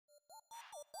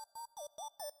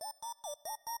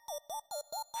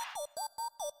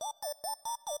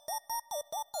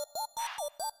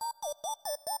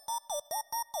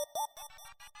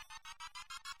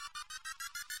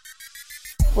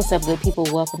What's up, good people?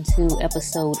 Welcome to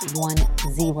episode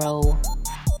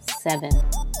 107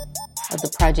 of the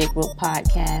Project Root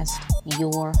Podcast,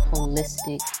 your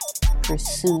holistic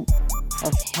pursuit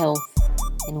of health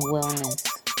and wellness.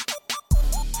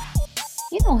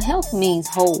 You know, health means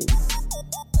wholeness.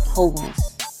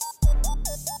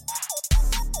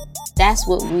 That's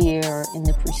what we are in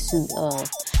the pursuit of.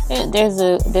 There's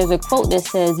a quote that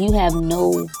says, "You have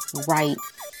no right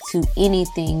to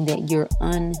anything that you're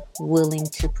unwilling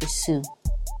to pursue."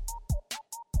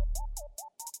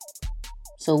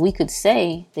 So we could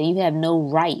say that you have no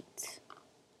right.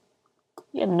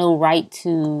 You have no right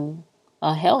to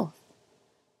a health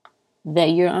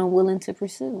that you're unwilling to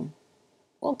pursue.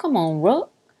 Well, come on,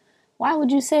 Rook. Why would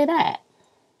you say that?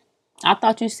 I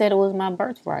thought you said it was my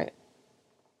birthright.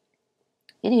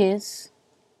 It is.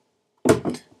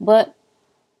 But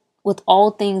with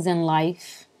all things in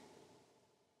life,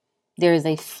 there's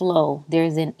a flow,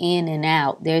 there's an in and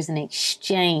out, there's an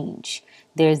exchange,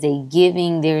 there's a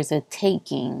giving, there's a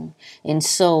taking. And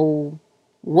so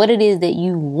what it is that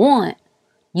you want,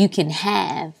 you can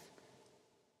have,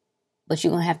 but you're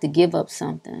going to have to give up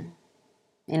something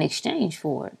in exchange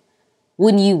for it.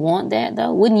 Wouldn't you want that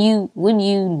though? Wouldn't you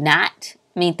not?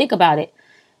 I mean, think about it.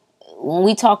 When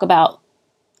we talk about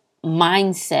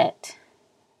mindset,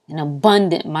 an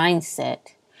abundant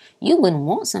mindset, you wouldn't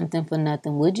want something for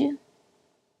nothing, would you?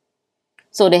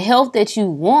 So the health that you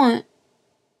want,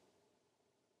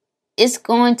 it's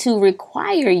going to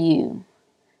require you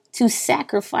to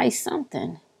sacrifice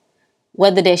something.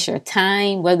 Whether that's your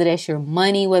time, whether that's your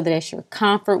money, whether that's your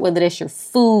comfort, whether that's your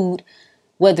food,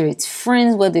 whether it's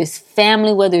friends, whether it's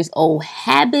family, whether it's old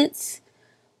habits,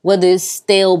 whether it's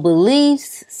stale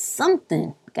beliefs,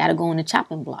 something got to go on the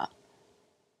chopping block.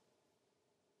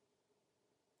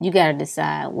 You got to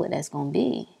decide what that's going to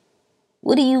be.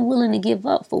 What are you willing to give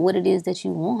up for what it is that you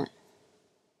want?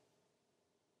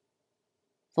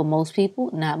 For most people,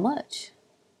 not much.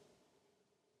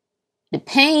 The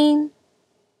pain,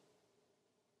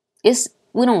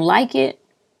 we don't like it,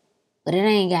 but it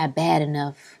ain't got bad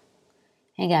enough.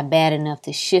 Ain't got bad enough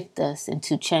to shift us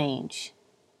into change.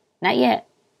 Not yet.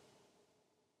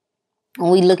 When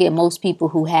we look at most people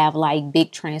who have like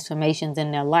big transformations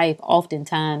in their life,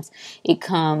 oftentimes it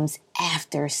comes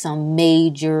after some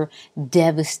major,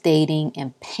 devastating,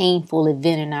 and painful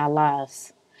event in our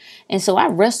lives. And so I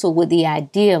wrestle with the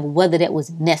idea of whether that was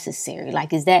necessary.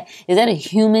 Like, is that a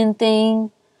human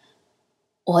thing?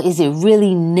 Or is it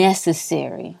really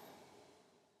necessary?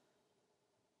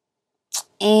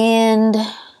 And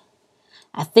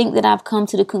I think that I've come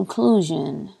to the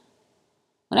conclusion,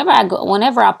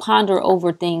 whenever I ponder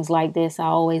over things like this, I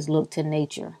always look to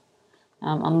nature.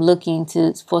 I'm looking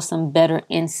for some better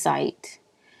insight.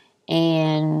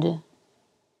 And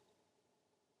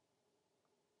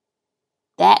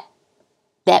that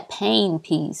pain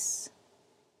piece,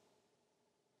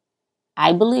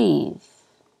 I believe,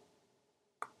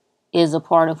 is a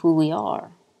part of who we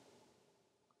are.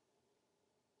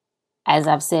 As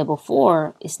I've said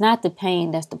before, it's not the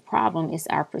pain that's the problem, it's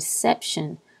our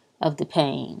perception of the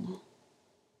pain.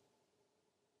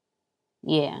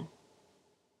 Yeah.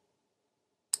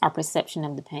 Our perception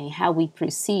of the pain, how we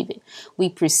perceive it. We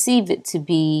perceive it to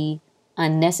be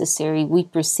unnecessary. We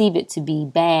perceive it to be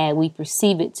bad. We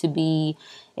perceive it to be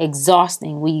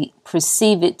exhausting. We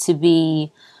perceive it to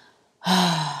be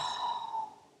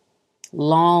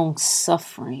long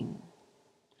suffering.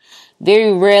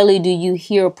 Very rarely do you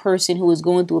hear a person who is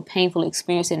going through a painful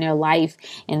experience in their life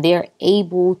and they're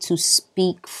able to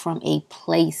speak from a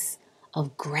place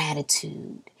of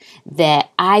gratitude.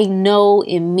 That I know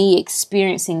in me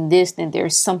experiencing this, that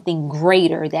there's something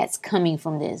greater that's coming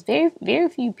from this. Very, very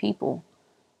few people.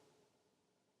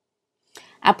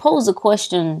 I posed a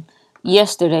question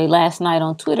last night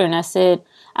on Twitter, and I said,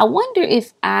 I wonder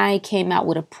if I came out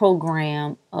with a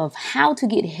program of how to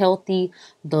get healthy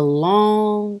the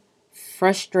long,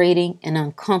 frustrating, and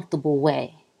uncomfortable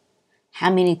way.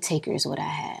 How many takers would I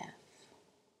have?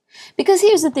 Because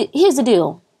here's the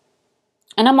deal.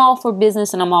 And I'm all for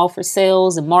business and I'm all for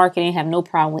sales and marketing. Have no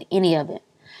problem with any of it.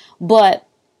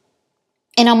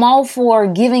 And I'm all for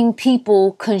giving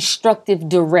people constructive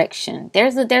direction.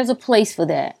 There's a place for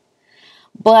that.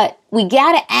 But we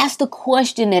got to ask the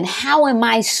question, that how am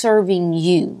I serving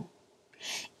you?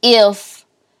 If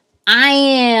I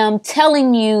am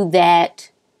telling you that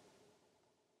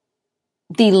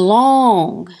the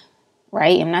long,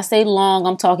 right? And when I say long,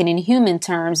 I'm talking in human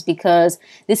terms, because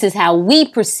this is how we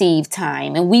perceive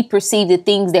time, and we perceive the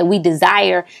things that we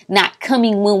desire not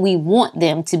coming when we want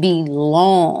them to be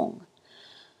long.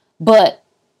 But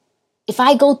if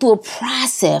I go through a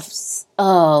process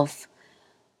of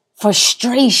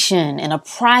frustration and a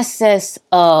process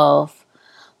of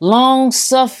long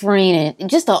suffering and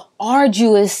just a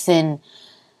arduous and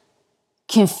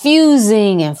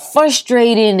confusing and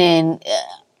frustrating and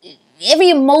every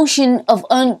emotion of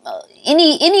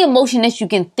any emotion that you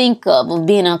can think of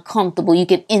being uncomfortable, you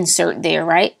can insert there,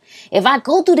 right? If I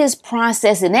go through this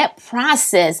process and that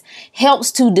process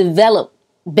helps to develop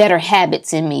better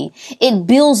habits in me, it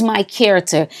builds my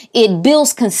character, it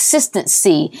builds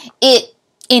consistency, it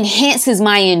enhances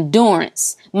my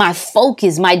endurance, my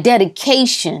focus, my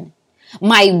dedication,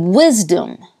 my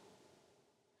wisdom.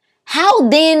 How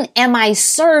then am I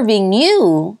serving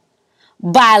you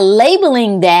by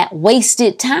labeling that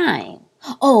wasted time?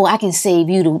 Oh, I can save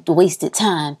you the wasted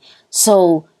time.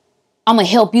 So I'm going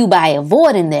to help you by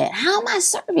avoiding that. How am I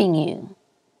serving you?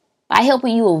 By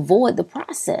helping you avoid the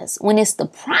process when it's the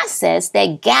process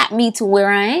that got me to where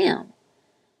I am.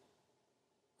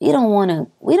 We don't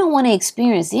want to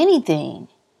experience anything.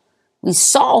 We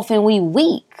soft and we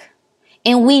weak.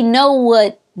 And we know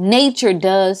what nature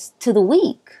does to the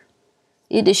weak.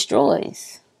 It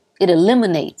destroys, it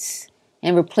eliminates,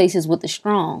 and replaces with the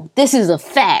strong. This is a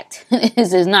fact.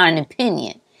 This is not an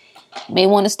opinion. You may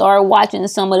want to start watching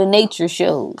some of the nature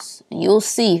shows, and you'll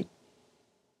see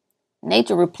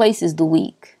nature replaces the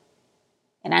weak.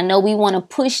 And I know we want to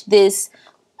push this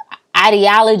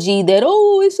ideology that,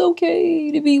 oh, it's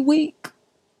okay to be weak.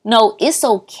 No, it's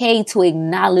okay to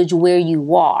acknowledge where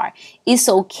you are. It's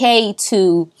okay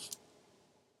to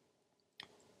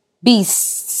be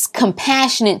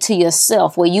compassionate to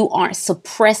yourself where you aren't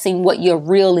suppressing what your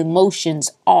real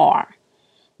emotions are.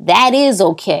 That is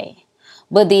okay.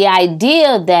 But the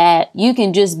idea that you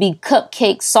can just be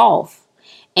cupcake soft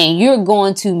and you're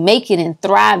going to make it and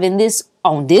thrive in this,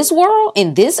 on this world,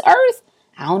 in this earth,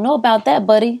 I don't know about that,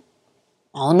 buddy.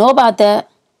 I don't know about that.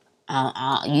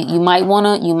 You might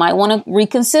want to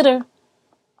reconsider.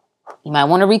 You might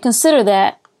want to reconsider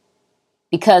that,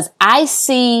 because I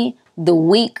see the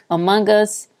weak among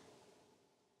us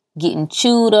getting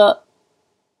chewed up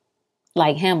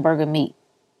like hamburger meat.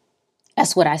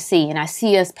 That's what I see. And I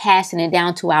see us passing it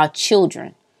down to our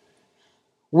children,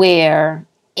 where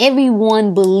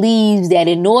everyone believes that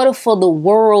in order for the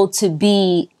world to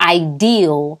be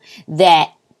ideal,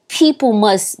 that people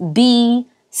must be,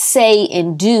 say,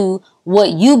 and do what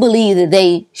you believe that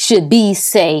they should be,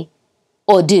 say,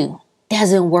 or do.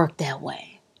 Doesn't work that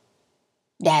way.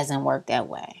 Doesn't work that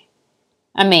way.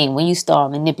 I mean, when you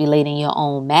start manipulating your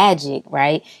own magic,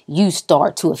 right, you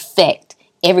start to affect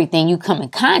everything you come in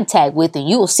contact with, and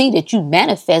you'll see that you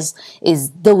manifest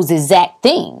is those exact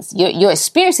things. Your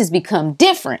experiences become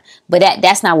different, but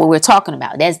that's not what we're talking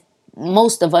about. That's,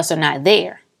 most of us are not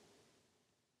there.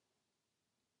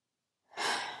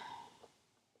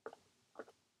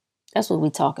 That's what we're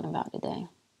talking about today.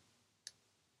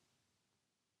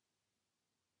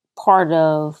 Part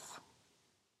of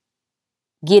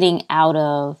getting out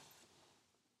of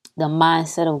the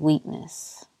mindset of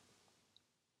weakness,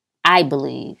 I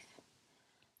believe,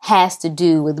 has to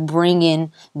do with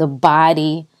bringing the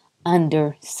body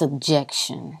under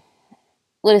subjection.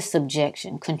 What is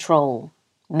subjection? Control,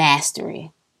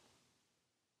 mastery.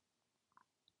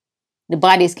 The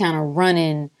body is kind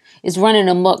of it's running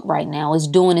amok right now. It's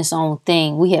doing its own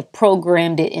thing. We have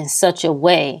programmed it in such a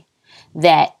way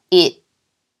that it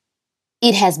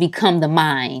has become the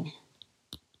mind.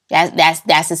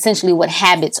 That's essentially what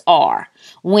habits are.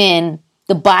 When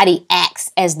the body acts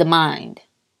as the mind,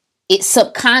 it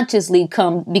subconsciously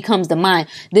becomes the mind.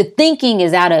 The thinking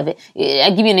is out of it.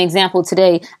 I'll give you an example.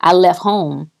 Today, I left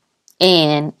home,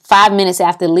 and 5 minutes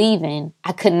after leaving,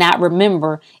 I could not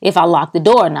remember if I locked the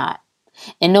door or not.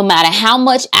 And no matter how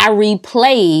much I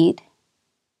replayed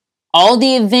all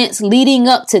the events leading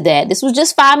up to that, this was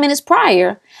just 5 minutes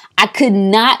prior, I could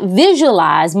not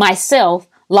visualize myself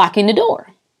locking the door.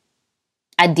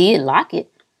 I did lock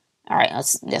it. All right,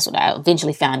 that's what I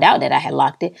eventually found out, that I had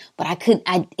locked it. But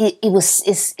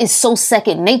it's so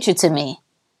second nature to me,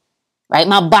 right?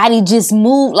 My body just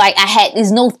moved like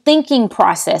there's no thinking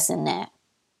process in that.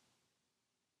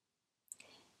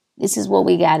 This is what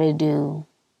we got to do.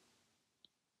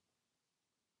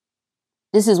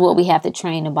 This is what we have to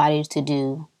train the body to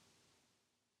do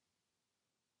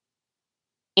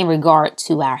in regard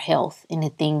to our health and the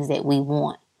things that we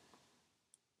want.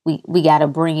 We got to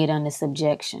bring it under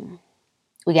subjection.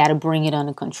 We got to bring it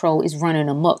under control. It's running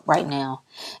amok right now.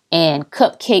 And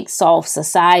cupcake soft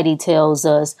society tells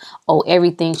us, oh,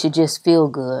 everything should just feel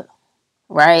good,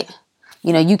 right?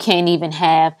 You know, you can't even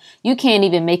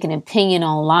make an opinion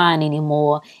online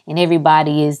anymore. And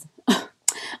everybody is,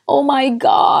 oh my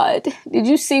God, did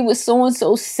you see what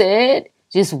so-and-so said?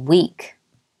 Just weak.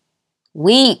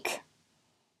 Weak.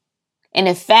 And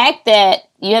the fact that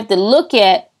you have to look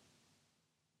at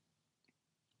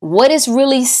what it's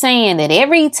really saying, that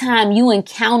every time you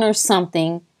encounter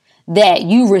something that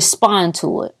you respond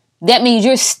to it, that means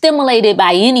you're stimulated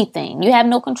by anything. You have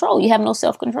no control. You have no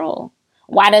self-control.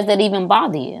 Why does that even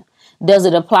bother you? Does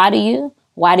it apply to you?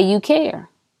 Why do you care?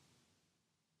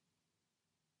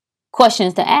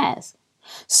 Questions to ask.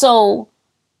 So,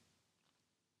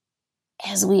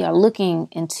 as we are looking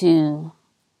into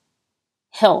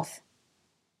health,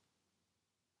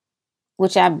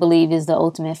 which I believe is the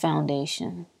ultimate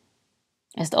foundation.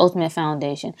 It's the ultimate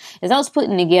foundation. As I was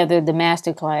putting together the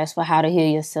masterclass for how to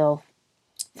heal yourself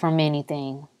from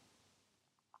anything,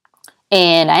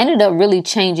 and I ended up really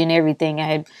changing everything. I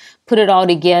had put it all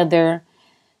together,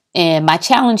 and my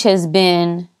challenge has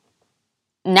been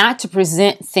not to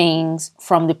present things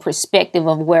from the perspective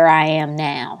of where I am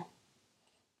now,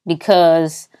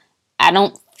 because I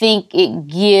don't think it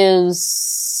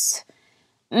gives,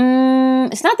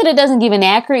 it's not that it doesn't give an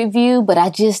accurate view, but I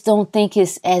just don't think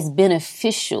it's as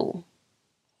beneficial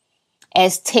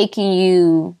as taking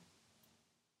you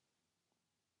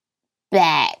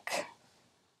back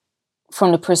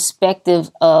from the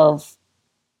perspective of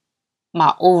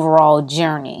my overall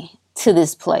journey to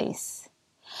this place.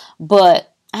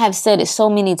 But I have said it so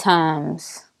many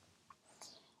times.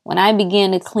 When I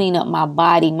began to clean up my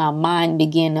body, my mind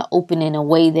began to open in a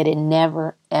way that it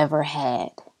never, ever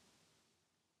had.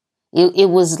 It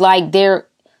was like there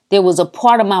was a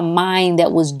part of my mind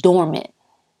that was dormant.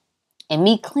 And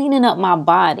me cleaning up my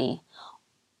body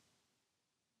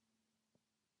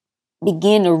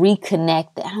began to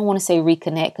reconnect. I don't want to say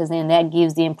reconnect, because then that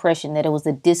gives the impression that it was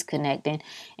a disconnect.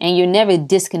 And you're never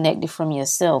disconnected from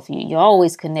yourself. You're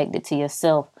always connected to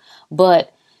yourself.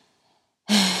 But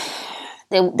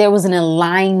there was an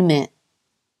alignment,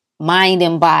 mind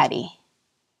and body.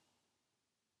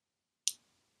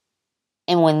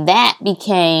 And when that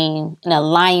became an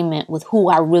alignment with who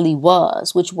I really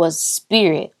was, which was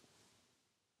spirit,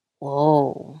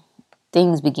 whoa,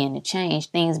 things began to change.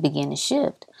 Things began to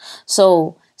shift.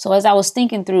 So as I was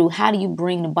thinking through, how do you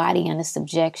bring the body under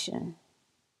subjection?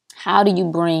 How do you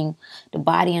bring the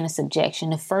body under subjection?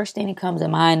 The first thing that comes to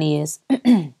mind is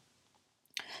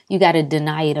you got to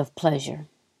deny it of pleasure.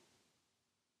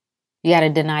 You got to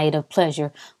deny it of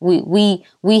pleasure. We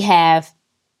have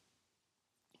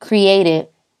created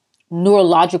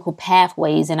neurological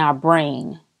pathways in our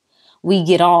brain. We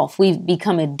get off. We've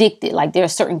become addicted. Like there are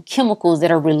certain chemicals that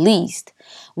are released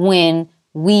when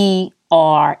we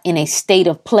are in a state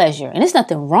of pleasure. And there's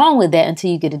nothing wrong with that until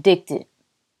you get addicted.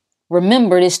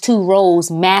 Remember, there's two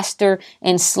roles, master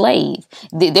and slave.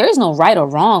 There is no right or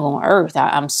wrong on earth.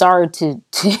 I'm sorry to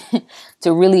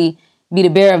really be the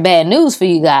bearer of bad news for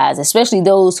you guys, especially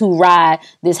those who ride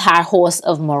this high horse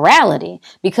of morality,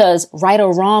 because right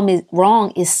or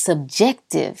wrong is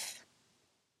subjective,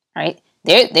 right?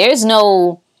 There's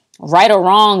no right or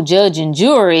wrong judge and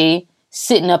jury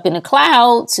sitting up in the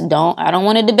clouds. I don't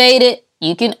want to debate it.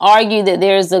 You can argue that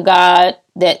there's a God,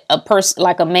 that a person,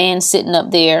 like a man sitting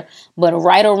up there, but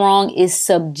right or wrong is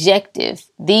subjective.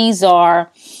 These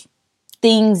are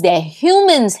things that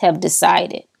humans have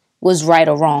decided was right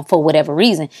or wrong for whatever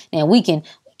reason. Now we can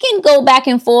go back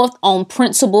and forth on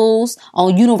principles,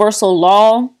 on universal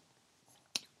law,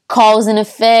 cause and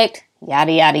effect,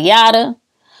 yada, yada, yada.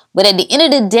 But at the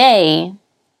end of the day,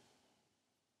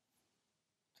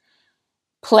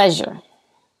 pleasure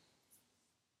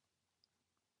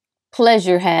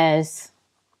has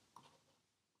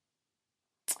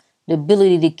the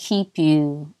ability to keep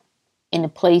you in a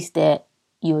place that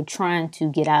you're trying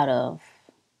to get out of.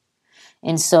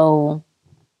 And so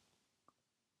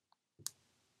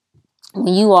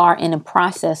when you are in a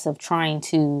process of trying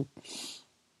to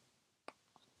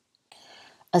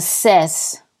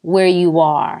assess where you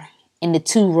are in the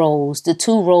two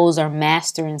roles are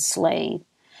master and slave.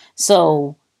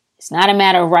 So it's not a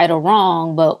matter of right or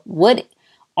wrong, but what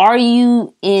are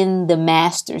you in the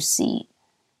master seat?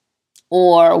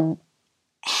 Or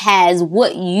has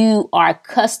what you are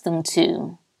accustomed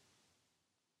to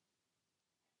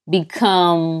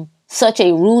become such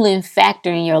a ruling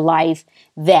factor in your life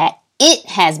that it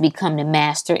has become the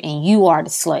master and you are the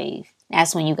slave?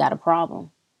 That's when you got a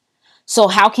problem. So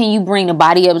how can you bring the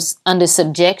body up under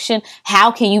subjection?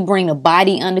 How can you bring the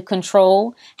body under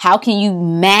control? How can you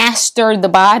master the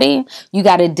body? You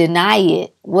got to deny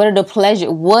it.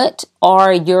 What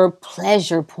are your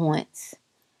pleasure points?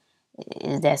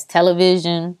 Is that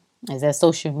television? Is that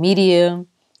social media?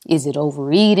 Is it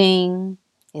overeating?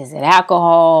 Is it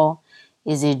alcohol?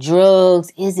 Is it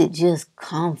drugs? Is it just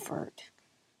comfort?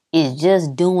 is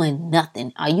just doing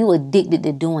nothing? Are you addicted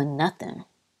to doing nothing?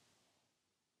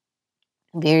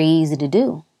 Very easy to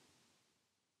do.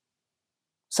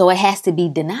 So it has to be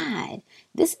denied.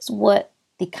 This is what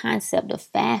the concept of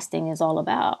fasting is all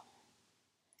about.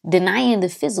 Denying the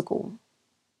physical.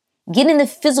 Getting the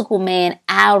physical man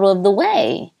out of the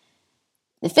way.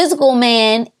 The physical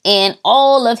man and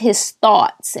all of his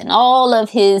thoughts and all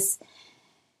of his,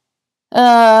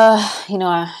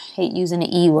 I hate using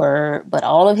the E word, but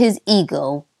all of his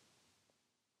ego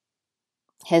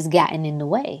has gotten in the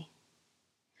way.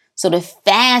 So the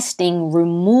fasting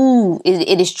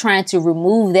it is trying to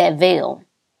remove that veil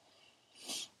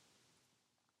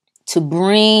to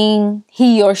bring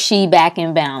he or she back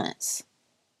in balance,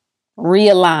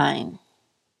 realign,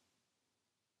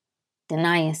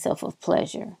 deny yourself of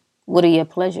pleasure. What are your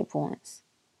pleasure points?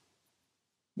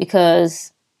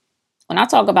 Because when I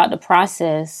talk about the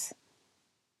process,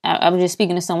 I was just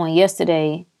speaking to someone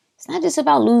yesterday. It's not just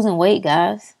about losing weight,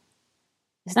 guys.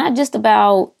 It's not just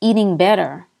about eating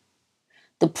better.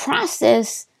 The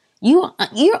process, you're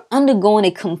undergoing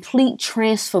a complete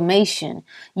transformation.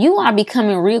 You are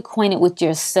becoming reacquainted with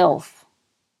yourself.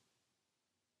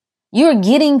 You're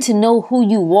getting to know who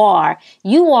you are.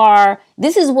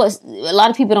 This is what a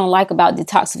lot of people don't like about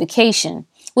detoxification.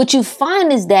 What you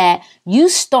find is that you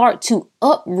start to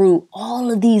uproot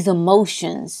all of these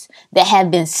emotions that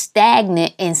have been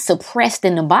stagnant and suppressed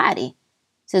in the body.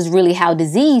 This is really how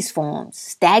disease forms.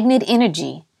 Stagnant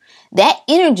energy. That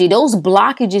energy, those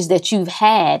blockages that you've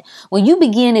had, when you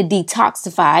begin to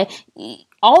detoxify,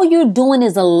 all you're doing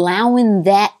is allowing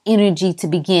that energy to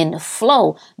begin to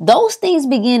flow. Those things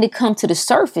begin to come to the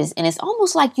surface, and it's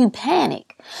almost like you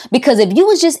panic. Because if you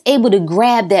was just able to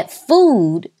grab that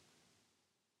food,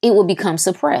 it would become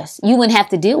suppressed. You wouldn't have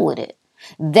to deal with it.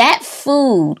 That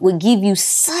food would give you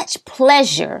such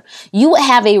pleasure. You would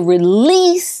have a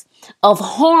release of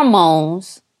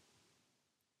hormones,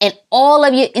 and all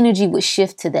of your energy would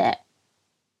shift to that.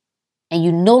 And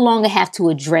you no longer have to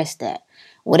address that.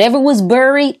 Whatever was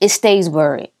buried, it stays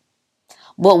buried.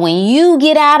 But when you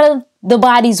get out of the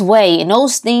body's way and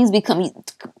those things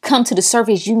come to the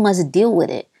surface, you must deal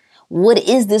with it. What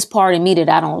is this part of me that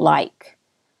I don't like?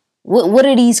 What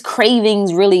are these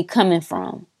cravings really coming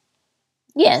from?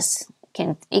 Yes,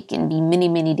 it can be many,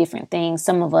 many different things.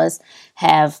 Some of us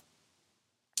have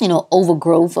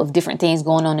overgrowth of different things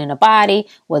going on in the body,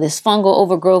 whether it's fungal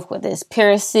overgrowth, whether it's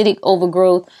parasitic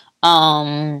overgrowth,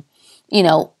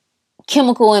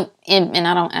 chemical and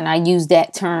I use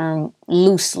that term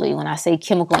loosely when I say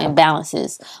chemical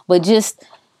imbalances, but just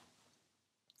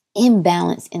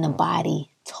imbalance in the body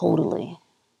totally.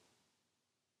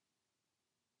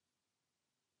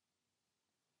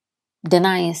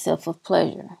 Denying yourself of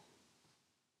pleasure.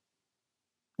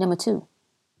 Number 2.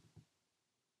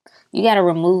 You got to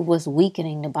remove what's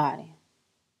weakening the body.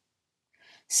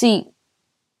 See,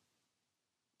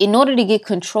 in order to get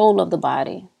control of the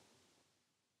body,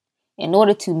 in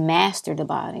order to master the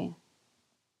body,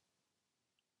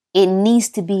 it needs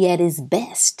to be at its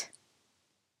best.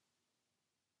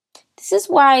 This is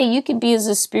why you can be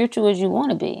as spiritual as you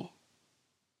want to be.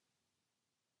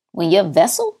 When your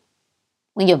vessel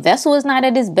is not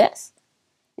at its best,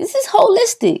 this is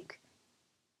holistic.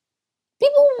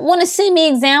 People want to send me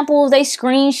examples. They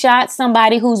screenshot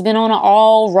somebody who's been on an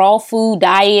all raw food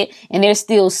diet and they're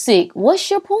still sick.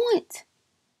 What's your point?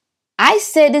 I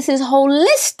said this is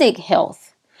holistic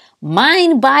health.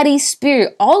 Mind, body,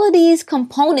 spirit. All of these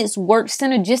components work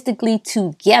synergistically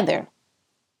together.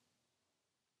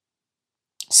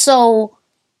 So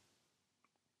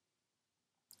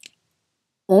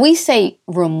when we say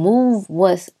remove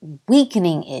what's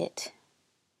weakening it,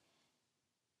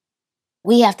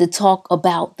 we have to talk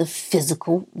about the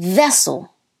physical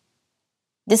vessel.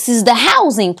 This is the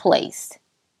housing place.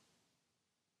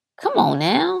 Come on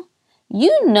now.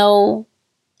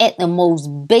 At the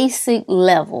most basic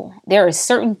level, there are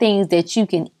certain things that you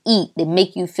can eat that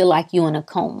make you feel like you're in a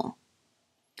coma.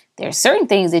 There are certain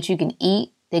things that you can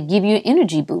eat that give you an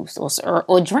energy boost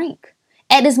or drink.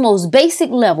 At this most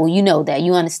basic level, you know that.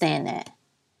 You understand that.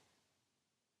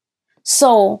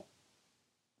 So,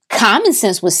 common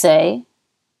sense would say,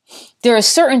 there are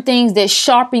certain things that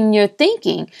sharpen your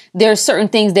thinking. There are certain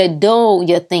things that dull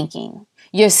your thinking.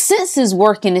 Your senses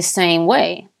work in the same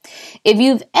way. If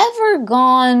you've ever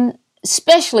gone,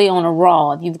 especially on a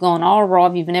raw, if you've gone all raw,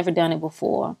 if you've never done it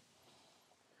before,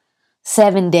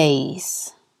 7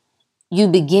 days, you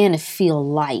begin to feel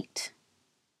light.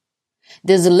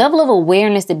 There's a level of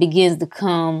awareness that begins to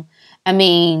come.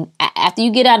 After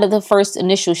you get out of the first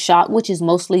initial shock, which is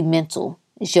mostly mental,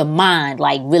 It's your mind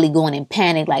like really going in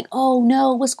panic, like, oh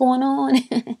no, what's going on?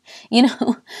 You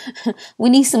know,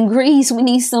 we need some grease, we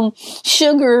need some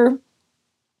sugar,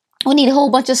 we need a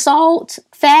whole bunch of salt,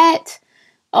 fat.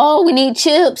 Oh, we need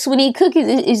chips, we need cookies.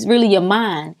 It's really your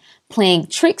mind playing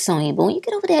tricks on you. But when you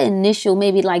get over that initial,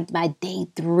 maybe like by day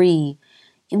 3,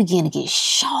 you begin to get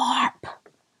sharp.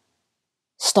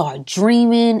 Start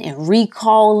dreaming and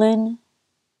recalling.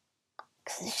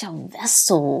 Because it's your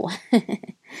vessel.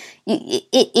 It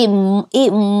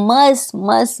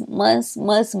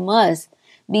must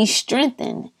be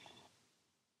strengthened.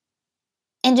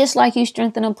 And just like you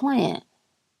strengthen a plant,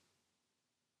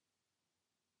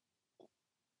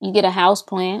 you get a house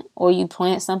plant or you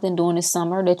plant something during the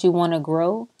summer that you want to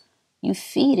grow, you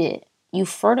feed it, you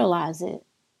fertilize it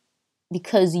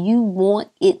because you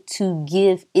want it to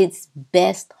give its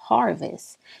best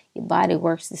harvest. Your body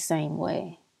works the same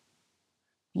way.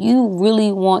 You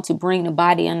really want to bring the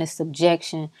body under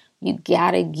subjection, you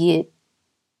got to get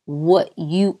what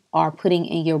you are putting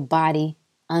in your body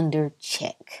under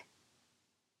check.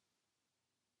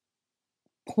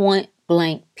 Point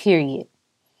blank, period.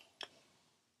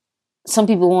 Some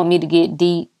people want me to get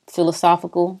deep,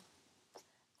 philosophical.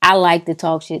 I like to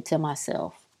talk shit to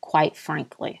myself, quite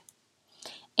frankly.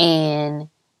 And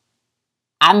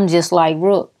I'm just like,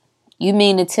 Rook, you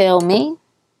mean to tell me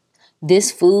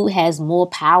this food has more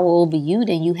power over you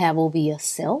than you have over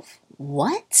yourself?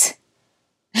 What?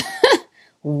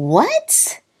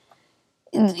 What?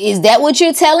 Is that what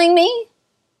you're telling me?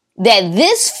 That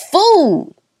this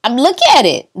food, look at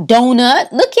it,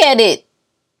 donut, look at it,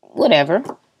 whatever,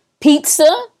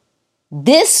 pizza,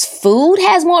 this food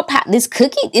has more power, this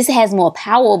cookie, this has more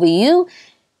power over you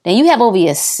than you have over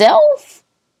yourself?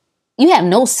 You have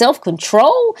no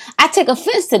self-control? I take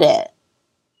offense to that,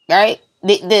 right?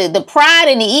 The pride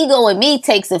and the ego in me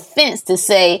takes offense to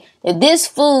say that this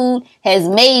food has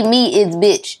made me its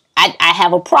bitch. I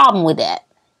have a problem with that.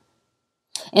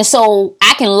 And so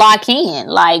I can lock in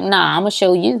like, nah, I'm going to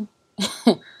show you.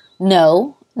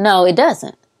 No, it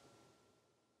doesn't.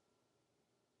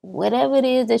 Whatever it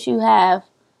is that you have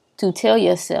to tell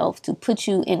yourself to put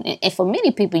you in, and for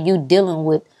many people, you dealing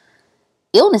with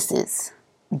illnesses,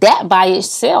 that by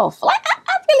itself, like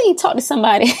I really talked to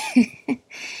somebody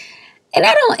and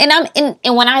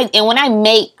when I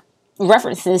make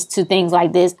references to things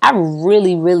like this, I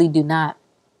really do not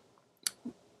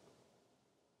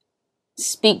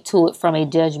speak to it from a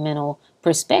judgmental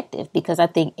perspective, because I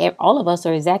think all of us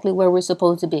are exactly where we're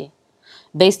supposed to be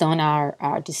based on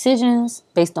our decisions,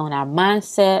 based on our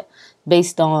mindset,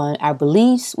 based on our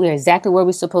beliefs. We're exactly where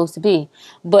we're supposed to be.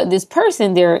 But this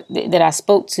person there that I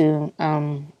spoke to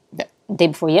the day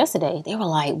before yesterday, they were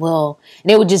like, well,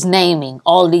 they were just naming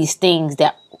all these things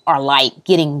that are like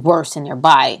getting worse in their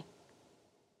body.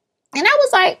 And I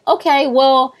was like, okay,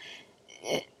 well,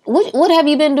 what have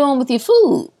you been doing with your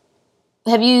food?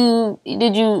 Did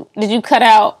you cut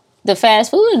out the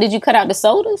fast food, and did you cut out the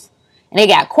sodas? And they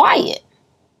got quiet.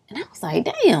 And I was like,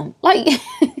 damn, like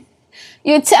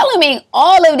you're telling me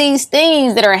all of these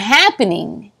things that are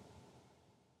happening,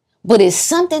 but it's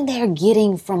something they're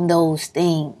getting from those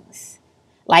things.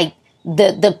 Like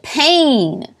the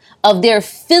pain of their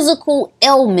physical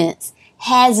ailments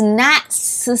has not,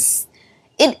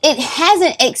 it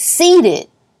hasn't exceeded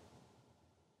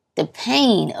the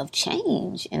pain of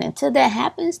change. And until that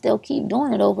happens, they'll keep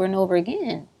doing it over and over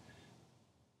again.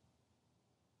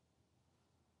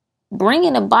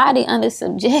 Bringing the body under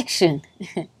subjection,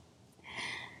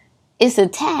 it's a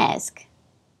task.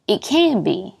 It can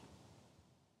be.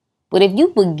 But if you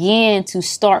begin to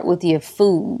start with your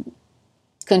food,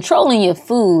 controlling your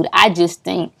food, I just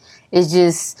think is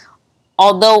just,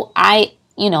 although I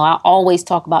always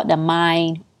talk about the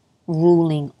mind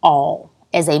ruling all.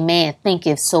 As a man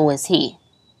thinketh, so is he.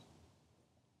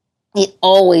 It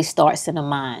always starts in the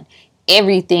mind.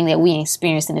 Everything that we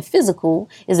experience in the physical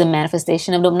is a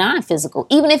manifestation of the non-physical,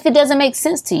 even if it doesn't make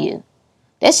sense to you.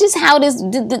 That's just how it is.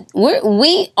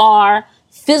 We are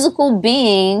physical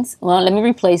beings. Well, let me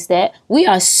replace that. We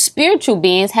are spiritual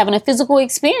beings having a physical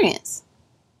experience.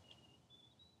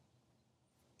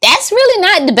 That's really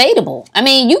not debatable. I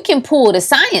mean, you can pull the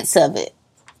science of it.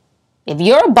 If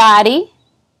your body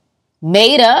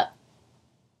made up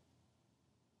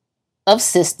of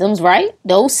systems, right?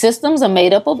 Those systems are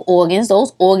made up of organs.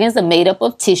 Those organs are made up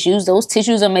of tissues. Those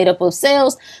tissues are made up of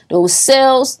cells. Those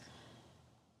cells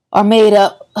are made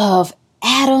up of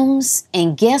atoms.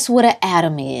 And guess what an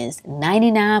atom is?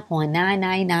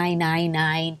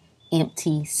 99.99999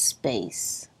 empty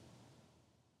space.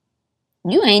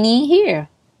 You ain't even here.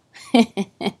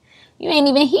 You ain't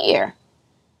even here.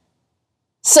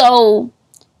 So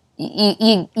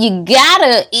you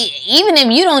gotta, even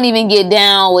if you don't even get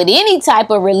down with any type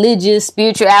of religious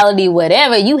spirituality,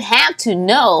 whatever, you have to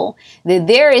know that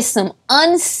there is some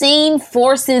unseen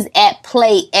forces at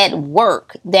play, at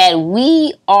work, that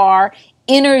we are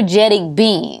energetic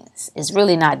beings. It's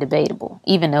really not debatable,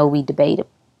 even though we debate it.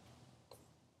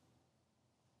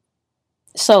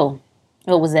 So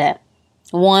what was that?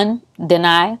 1,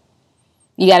 deny.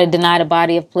 You got to deny the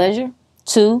body of pleasure.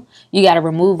 2, you got to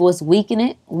remove what's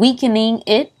weakening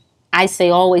it. I say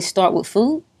always start with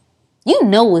food. You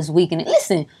know what's weakening.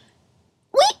 Listen,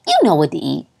 you know what to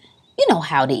eat. You know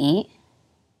how to eat.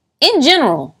 In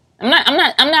general, I'm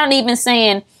not even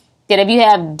saying that if you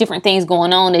have different things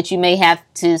going on that you may have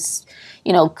to,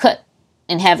 cut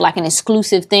and have like an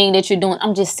exclusive thing that you're doing.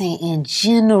 I'm just saying in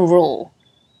general,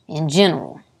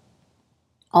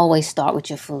 always start with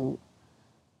your food.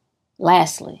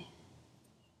 Lastly,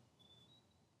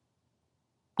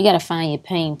 you got to find your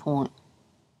pain point.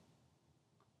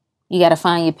 You got to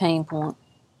find your pain point.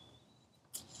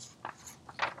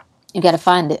 You got to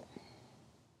find it.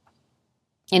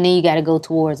 And then you got to go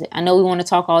towards it. I know we want to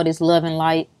talk all this love and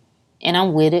light, and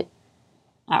I'm with it.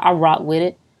 I rock with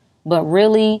it. But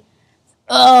really,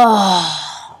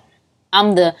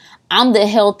 I'm the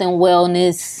health and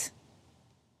wellness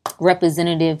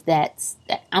representative that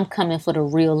I'm coming for the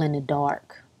real and the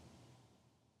dark.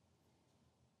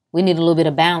 We need a little bit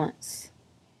of balance.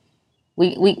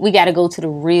 We got to go to the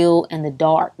real and the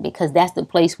dark, because that's the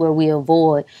place where we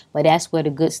avoid, but that's where the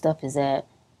good stuff is at.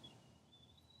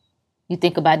 You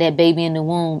think about that baby in the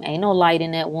womb, ain't no light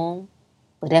in that womb,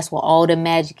 but that's where all the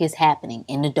magic is happening,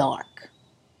 in the dark.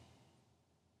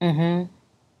 In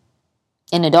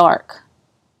the dark.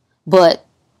 But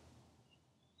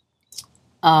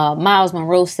Miles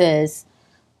Monroe says,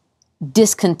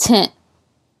 discontent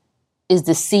is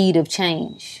the seed of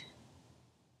change.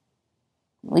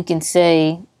 We can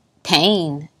say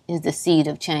pain is the seed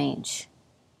of change.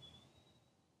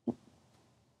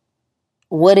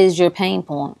 What is your pain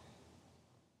point?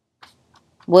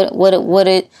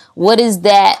 What is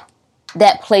that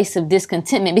place of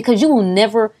discontentment? Because you will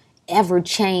never ever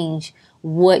change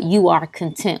what you are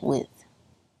content with.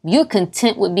 If you're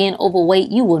content with being overweight,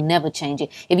 you will never change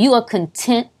it. If you are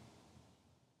content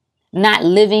not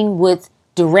living with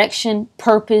direction,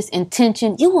 purpose,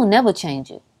 intention, you will never change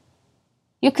it.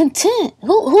 You're content.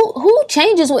 Who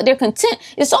changes what they're content?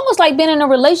 It's almost like being in a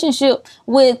relationship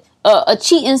with a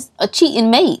cheating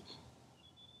mate,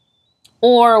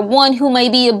 or one who may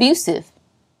be abusive,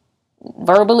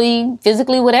 verbally,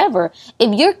 physically, whatever.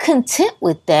 If you're content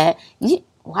with that, you're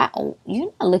not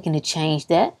looking to change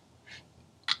that.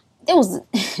 There was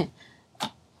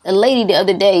a lady the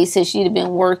other day said she'd have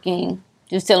been working.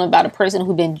 She was telling about a person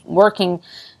who'd been working.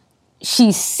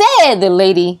 She said the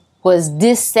lady was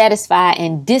dissatisfied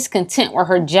and discontent with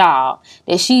her job,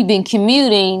 that she'd been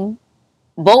commuting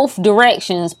both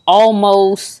directions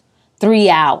almost 3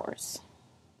 hours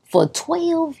for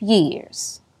 12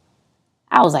 years.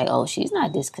 I was like, oh, she's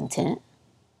not discontent.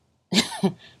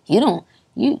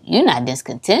 You're not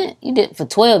discontent. You did for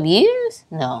 12 years?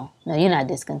 No, you're not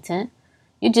discontent.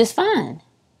 You're just fine.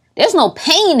 There's no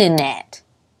pain in that.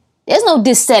 There's no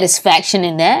dissatisfaction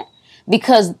in that,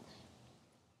 because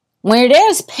where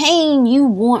there's pain, you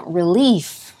want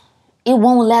relief. It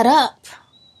won't let up.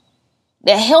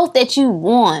 The health that you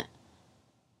want,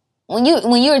 when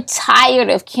you're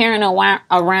tired of carrying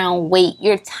around weight,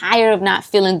 you're tired of not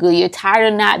feeling good, you're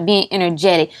tired of not being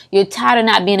energetic, you're tired of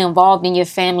not being involved in your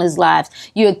family's lives,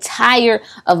 you're tired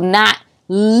of not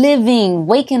living,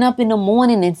 waking up in the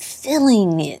morning and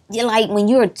feeling it. You're like, when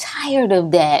you're tired of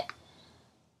that,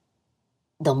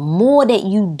 the more that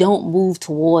you don't move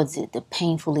towards it, the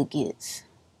painful it gets.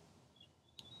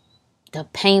 The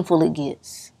painful it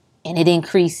gets. And it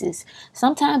increases.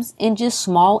 Sometimes in just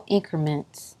small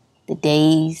increments. The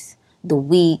days, the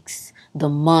weeks, the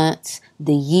months,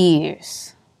 the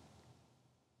years.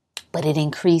 But it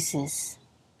increases.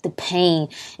 The pain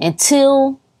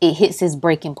until it hits its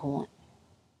breaking point.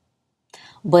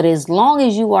 But as long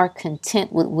as you are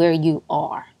content with where you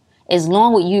are, as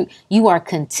long as you are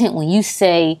content, when you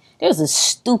say, there's a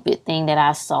stupid thing that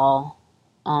I saw,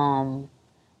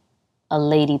 a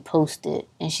lady posted,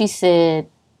 and she said,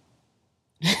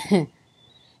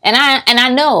 and I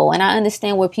know, and I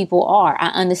understand where people are. I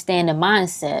understand the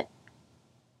mindset.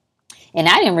 And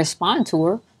I didn't respond to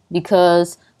her,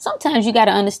 because sometimes you got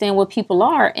to understand where people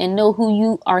are and know who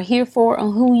you are here for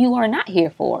and who you are not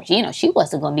here for. She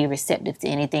wasn't going to be receptive to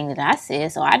anything that I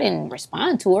said, so I didn't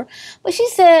respond to her. But she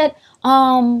said,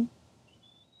 I'm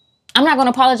not going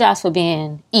to apologize for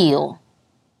being ill,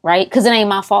 right? Because it ain't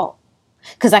my fault.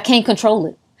 Because I can't control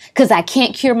it. because I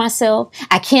can't cure myself.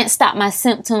 I can't stop my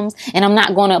symptoms, and I'm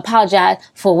not going to apologize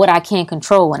for what I can't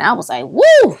control. And I was like,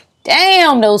 woo,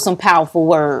 damn, those some powerful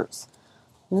words.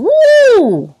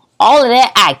 Woo, all of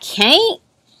that I can't.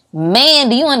 Man,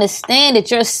 do you understand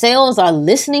that your cells are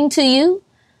listening to you?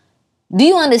 Do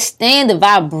you understand the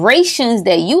vibrations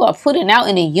that you are putting out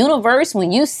in the universe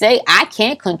when you say, I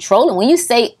can't control it? When you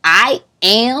say, I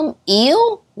am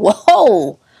ill?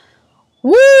 Whoa.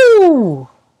 Woo.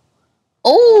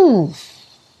 Oh,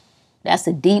 that's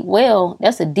a deep well.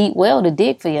 That's a deep well to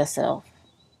dig for yourself.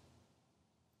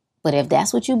 But if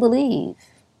that's what you believe,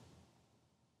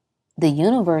 the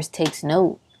universe takes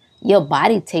note. Your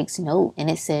body takes note, and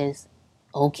it says,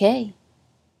 okay,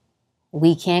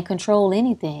 we can't control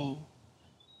anything.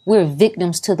 We're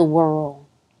victims to the world.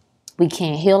 We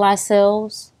can't heal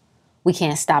ourselves. We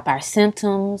can't stop our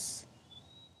symptoms.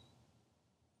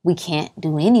 We can't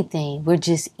do anything. We're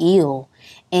just ill.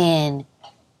 And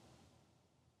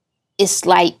it's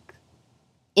like,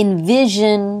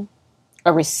 envision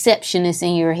a receptionist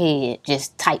in your head,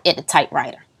 just type at the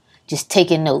typewriter, just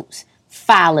taking notes,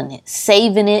 filing it,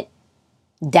 saving it,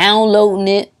 downloading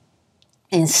it,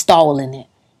 installing it.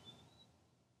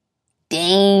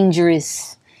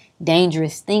 Dangerous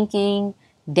thinking,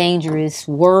 dangerous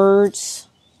words.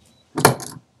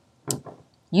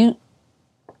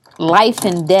 Life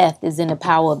and death is in the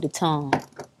power of the tongue.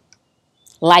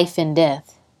 Life and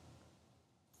death.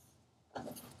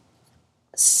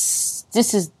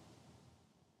 This is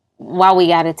why we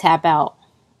got to tap out.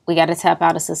 We got to tap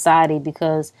out of society,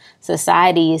 because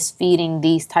society is feeding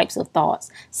these types of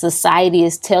thoughts. Society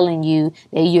is telling you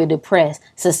that you're depressed.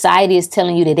 Society is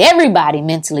telling you that everybody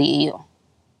mentally ill.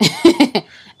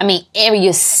 I mean,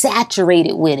 you're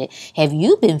saturated with it. Have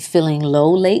you been feeling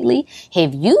low lately?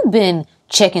 Have you been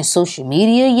checking social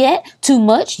media yet? Too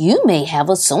much? You may have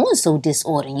a so-and-so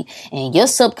disorder. And your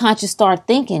subconscious start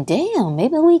thinking, damn,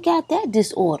 maybe we got that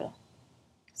disorder.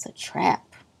 It's a trap.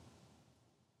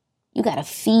 You got to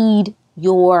feed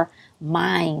your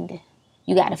mind.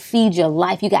 You got to feed your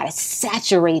life. You got to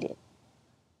saturate it.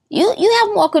 You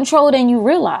have more control than you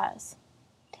realize.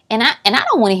 And I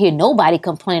don't want to hear nobody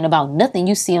complaining about nothing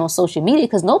you see on social media,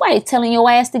 because nobody's telling your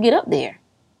ass to get up there.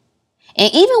 And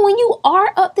even when you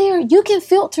are up there, you can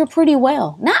filter pretty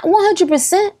well. Not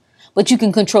 100%, but you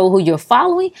can control who you're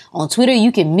following. On Twitter,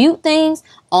 you can mute things.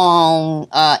 On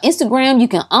Instagram, you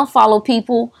can unfollow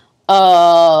people.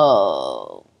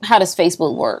 How does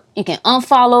Facebook work? You can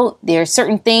unfollow. There are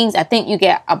certain things. I think you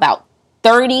get about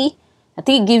 30. I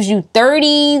think it gives you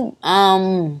 30,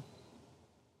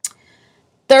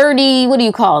 what do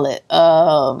you call it?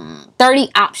 30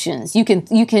 options. You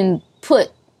can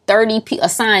put 30,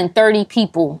 assign 30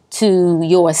 people to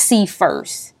your see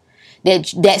first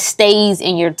that stays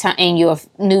in your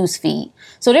news feed.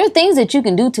 So there are things that you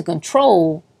can do to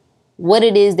control what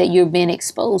it is that you're being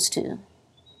exposed to.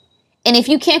 And if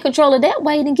you can't control it that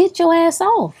way, then get your ass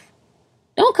off.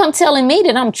 Don't come telling me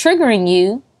that I'm triggering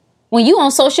you when you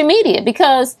on social media,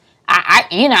 because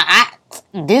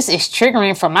this is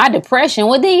triggering for my depression.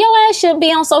 Well, then your ass shouldn't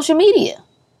be on social media.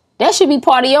 That should be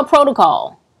part of your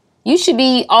protocol. You should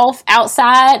be off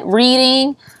outside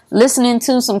reading, listening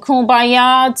to some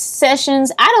kumbaya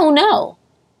sessions. I don't know.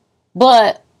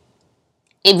 But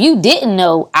if you didn't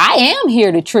know, I am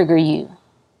here to trigger you.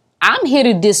 I'm here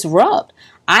to disrupt.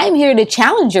 I'm here to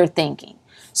challenge your thinking.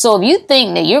 So if you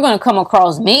think that you're going to come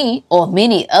across me or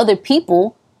many other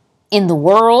people in the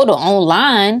world or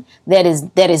online that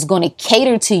is going to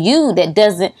cater to you, that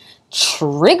doesn't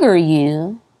trigger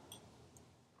you,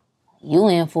 you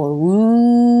in for a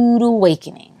rude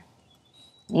awakening.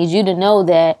 Need you to know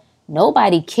that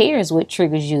nobody cares what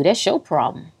triggers you. That's your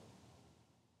problem.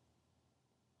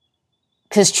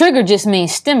 Because trigger just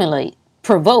means stimulate,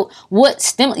 provoke.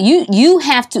 You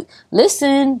have to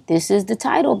listen. This is the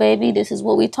title, baby. This is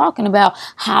what we're talking about.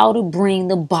 How to bring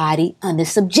the body under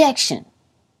subjection.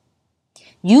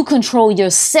 You control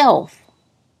yourself.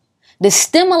 The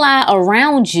stimuli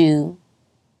around you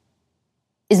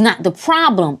is not the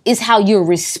problem. It's how you're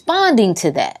responding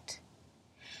to that.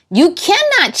 You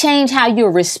cannot change how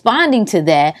you're responding to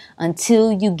that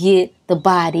until you get the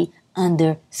body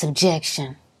under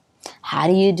subjection. How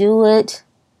do you do it?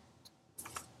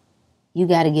 You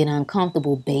got to get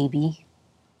uncomfortable, baby.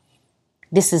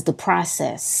 This is the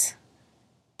process.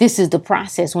 This is the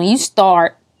process. When you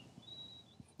start,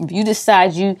 if you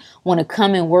decide you want to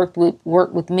come and work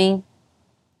with me,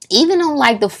 even on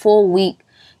like the 4-week,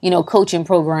 coaching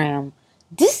program,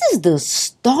 this is the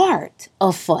start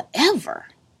of forever.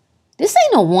 This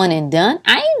ain't no one and done.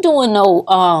 I ain't doing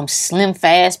no Slim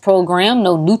Fast program,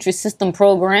 no Nutrisystem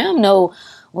program, no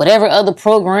whatever other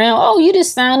program. Oh, you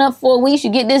just sign up for a week,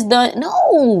 you get this done.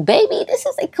 No, baby, this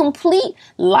is a complete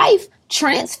life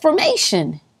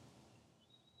transformation.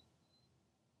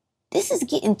 This is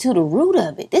getting to the root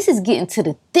of it. This is getting to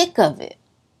the thick of it.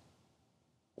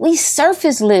 We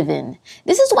surface living.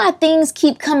 This is why things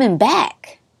keep coming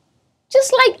back.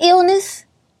 Just like illness.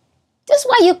 That's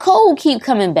why your cold keep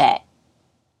coming back.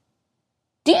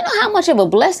 Do you know how much of a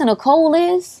blessing a cold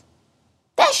is?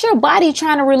 That's your body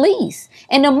trying to release.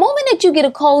 And the moment that you get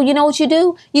a cold, you know what you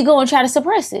do? You go and try to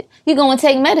suppress it. You go and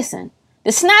take medicine.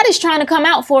 The snot is trying to come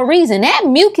out for a reason. That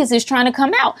mucus is trying to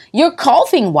come out. You're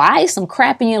coughing. Why? Some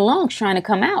crap in your lungs trying to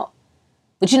come out.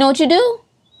 But you know what you do?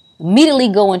 Immediately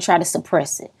go and try to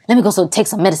suppress it. Let me go take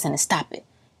some medicine and stop it.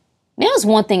 Now it's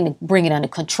one thing to bring it under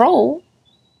control,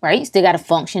 right? You still got to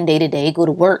function day to day, go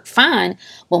to work, fine.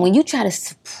 But when you try to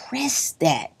suppress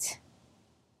that,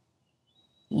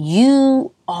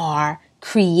 you are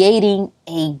creating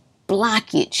a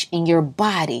blockage in your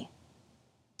body,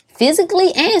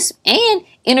 physically and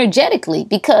energetically,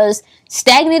 because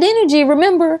stagnant energy,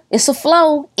 remember, it's a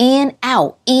flow in,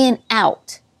 out, in,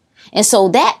 out. And so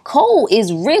that cold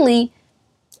is really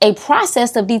a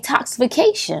process of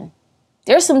detoxification.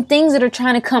 There's some things that are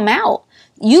trying to come out.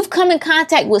 You've come in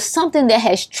contact with something that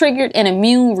has triggered an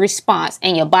immune response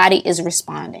and your body is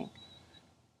responding.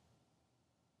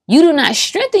 You do not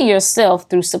strengthen yourself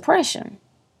through suppression.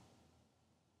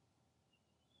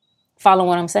 Follow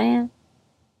what I'm saying?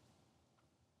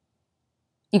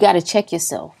 You got to check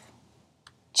yourself.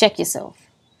 Check yourself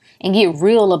and get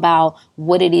real about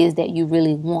what it is that you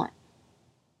really want.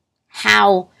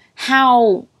 How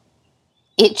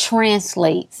it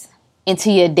translates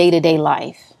into your day-to-day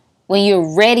life. When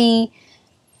you're ready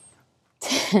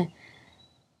to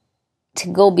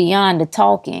go beyond the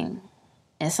talking,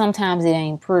 and sometimes it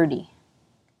ain't pretty.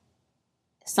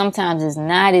 Sometimes it's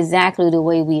not exactly the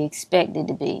way we expect it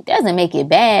to be. Doesn't make it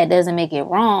bad, doesn't make it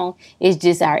wrong. It's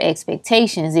just our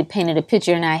expectations. It painted a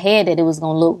picture in our head that it was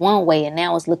going to look one way and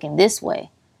now it's looking this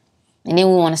way. And then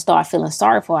we want to start feeling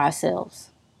sorry for ourselves.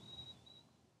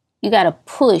 You got to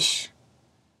push.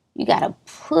 You got to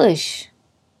push.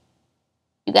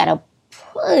 You got to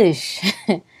push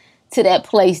to that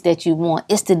place that you want.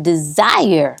 It's the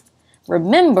desire.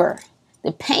 Remember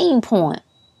the pain point.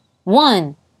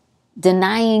 1,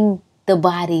 denying the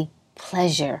body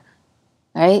pleasure,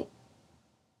 right?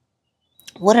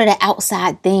 What are the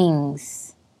outside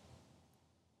things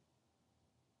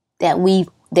that we're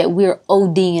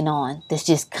ODing on? That's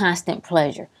just constant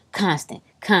pleasure, constant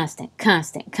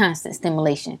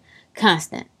stimulation,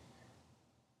 constant.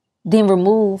 Then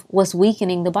remove what's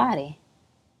weakening the body.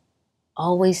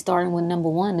 Always starting with number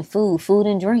 1, the food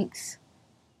and drinks.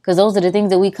 Because those are the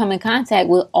things that we come in contact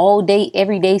with all day,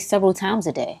 every day, several times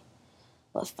a day.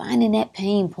 But finding that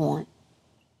pain point,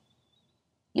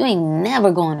 you ain't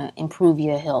never going to improve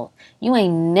your health. You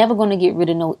ain't never going to get rid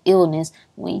of no illness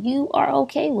when you are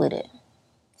okay with it.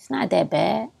 It's not that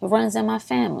bad. It runs in my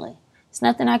family. There's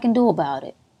nothing I can do about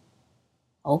it.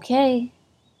 Okay,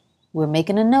 we're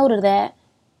making a note of that.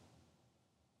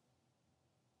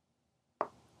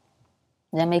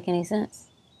 Does that make any sense?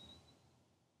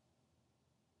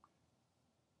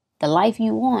 The life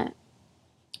you want,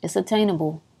 it's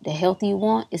attainable. The health you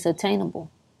want, it's attainable.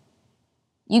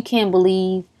 You cannot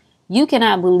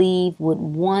believe with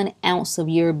 1 ounce of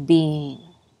your being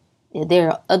that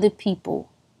there are other people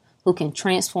who can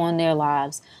transform their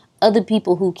lives, other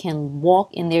people who can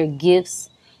walk in their gifts,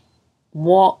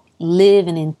 live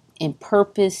in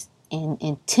purpose and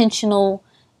intentional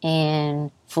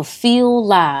and fulfill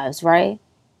lives, right?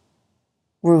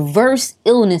 Reverse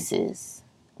illnesses.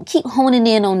 Keep honing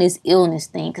in on this illness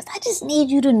thing because I just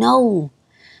need you to know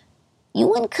you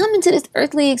wouldn't come into this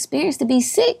earthly experience to be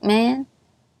sick, man.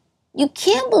 You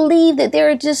can't believe that there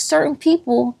are just certain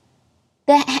people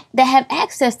that have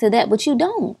access to that, but you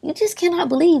don't. You just cannot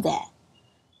believe that.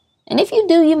 And if you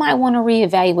do, you might want to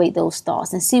reevaluate those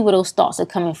thoughts and see where those thoughts are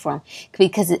coming from.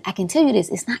 Because I can tell you this,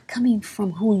 it's not coming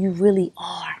from who you really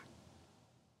are.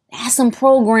 That's some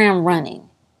program running.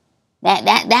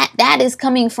 That is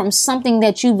coming from something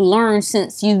that you've learned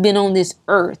since you've been on this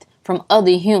earth from other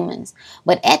humans.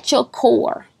 But at your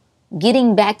core,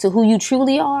 getting back to who you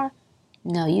truly are,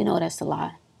 no, you know that's a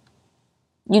lie.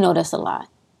 You know that's a lie.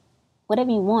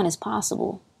 Whatever you want is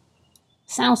possible.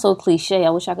 Sounds so cliche. I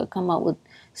wish I could come up with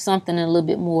something a little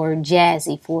bit more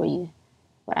jazzy for you.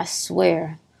 But I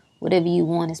swear, whatever you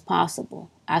want is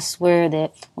possible. I swear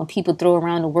that when people throw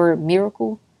around the word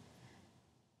miracle,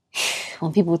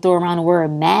 when people throw around the word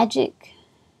magic,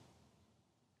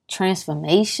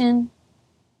 transformation,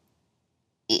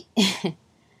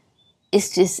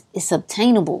 it's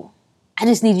obtainable. I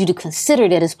just need you to consider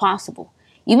that it's possible.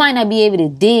 You might not be able to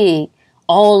dig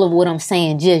all of what I'm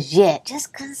saying just yet.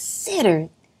 Just consider,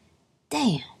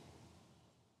 damn,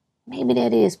 maybe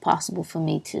that is possible for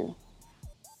me too.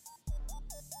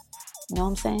 You know what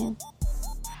I'm saying?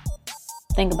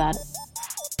 Think about it.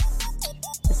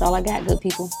 That's all I got, good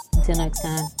people. Until next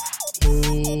time.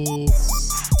 Peace.